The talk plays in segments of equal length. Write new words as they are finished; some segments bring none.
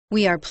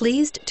We are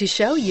pleased to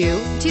show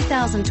you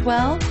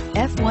 2012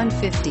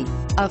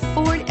 F-150. A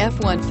Ford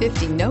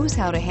F-150 knows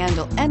how to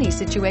handle any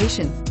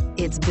situation.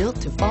 It's built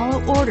to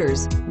follow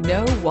orders,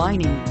 no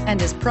whining,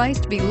 and is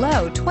priced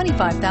below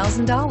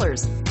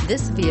 $25,000.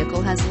 This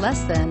vehicle has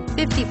less than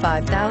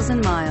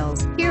 55,000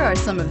 miles. Here are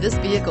some of this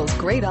vehicle's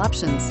great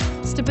options: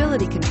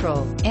 stability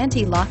control,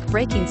 anti-lock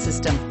braking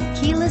system,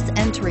 keyless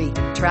entry,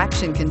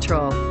 traction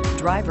control,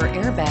 driver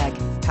airbag,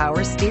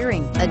 power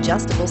steering,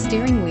 adjustable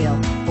steering wheel,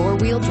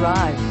 four-wheel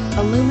drive,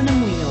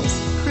 aluminum wheels,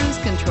 cruise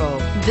control.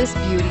 This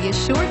beauty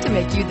is sure to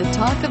make you the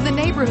talk of the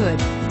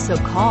neighborhood. So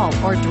call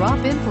or drop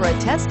in for a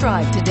test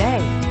drive today.